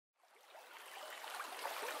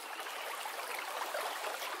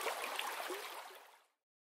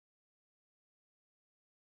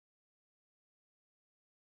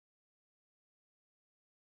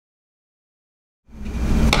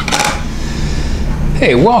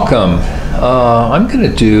Hey, welcome. I'm going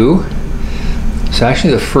to do, it's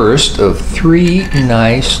actually the first of 3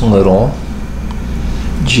 nice little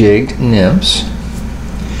jigged nymphs.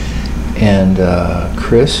 And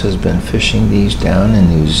Chris has been fishing these down in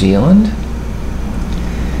New Zealand.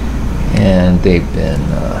 And they've been,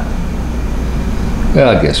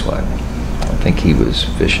 well, guess what? I think he was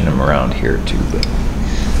fishing them around here too, but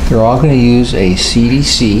they're all going to use a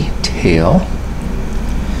CDC tail.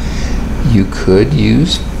 You could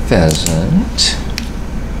use pheasant.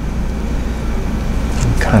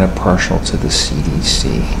 I'm kind of partial to the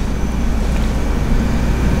CDC.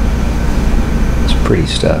 It's pretty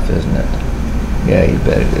stuff, isn't it? Yeah, you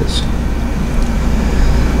bet it is.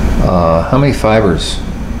 How many fibers?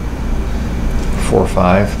 4,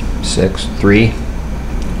 5, 6, 3?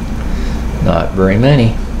 Not very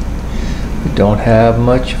many. We don't have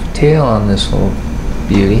much of a tail on this little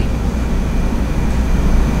beauty.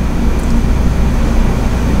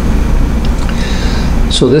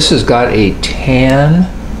 So this has got a tan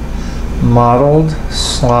mottled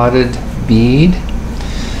slotted bead.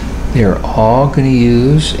 They're all going to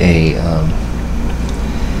use a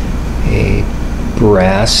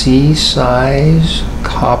brassy size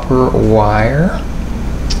copper wire.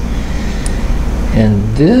 And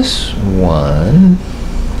this one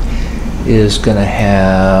is going to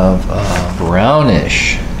have a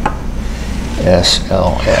brownish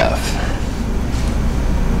SLF.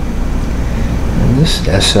 This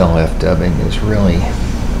SLF dubbing is really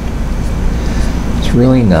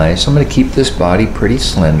nice. I'm going to keep this body pretty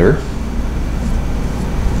slender,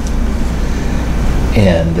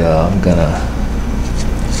 and I'm going to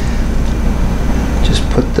just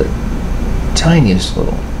put the tiniest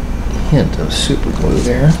little hint of super glue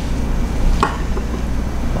there.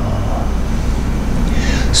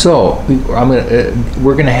 So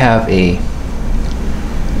we're going to have a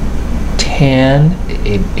tan,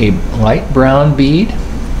 a light brown bead,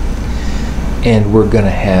 and we're going to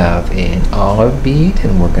have an olive bead,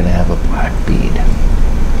 and we're going to have a black bead.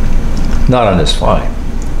 Not on this fly.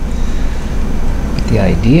 But the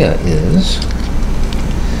idea is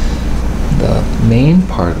the main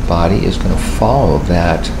part of the body is going to follow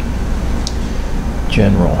that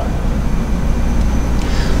general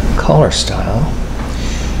color style,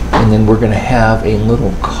 and then we're going to have a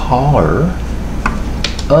little collar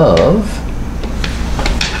of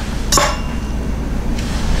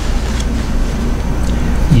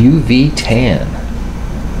UV tan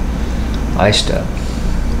I-step.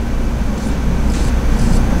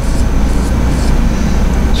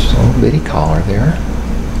 Just a little bitty collar there.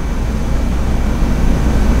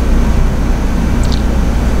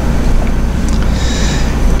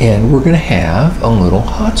 And we're going to have a little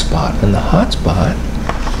hot spot. And the hot spot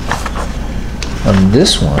on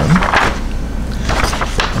this one,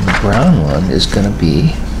 on the brown one, is going to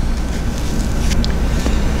be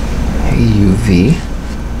a UV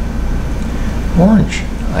orange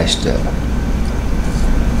I-step.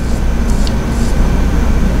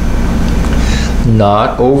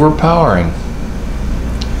 Not overpowering,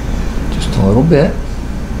 just a little bit.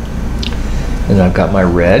 And I've got my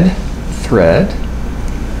red thread.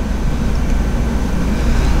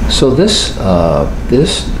 So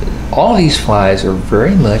all these flies are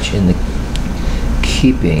very much in the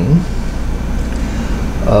keeping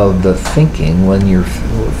of the thinking when you're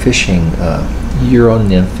fishing Euro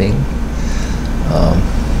nymphing.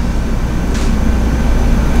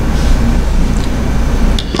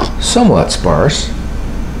 Somewhat sparse.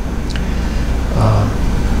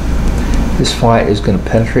 This fly is going to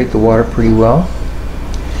penetrate the water pretty well.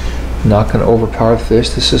 Not going to overpower the fish.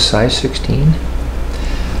 This is size 16.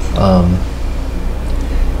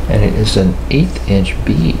 And it is an 1/8 inch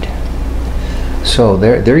bead. So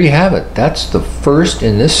there you have it. That's the first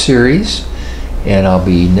in this series. And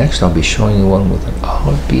next I'll be showing you one with an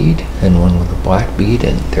olive bead and one with a black bead,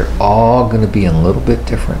 and they're all going to be a little bit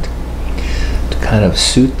different to kind of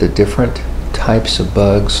suit the different types of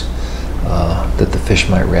bugs that the fish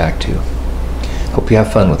might react to. Hope you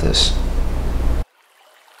have fun with this.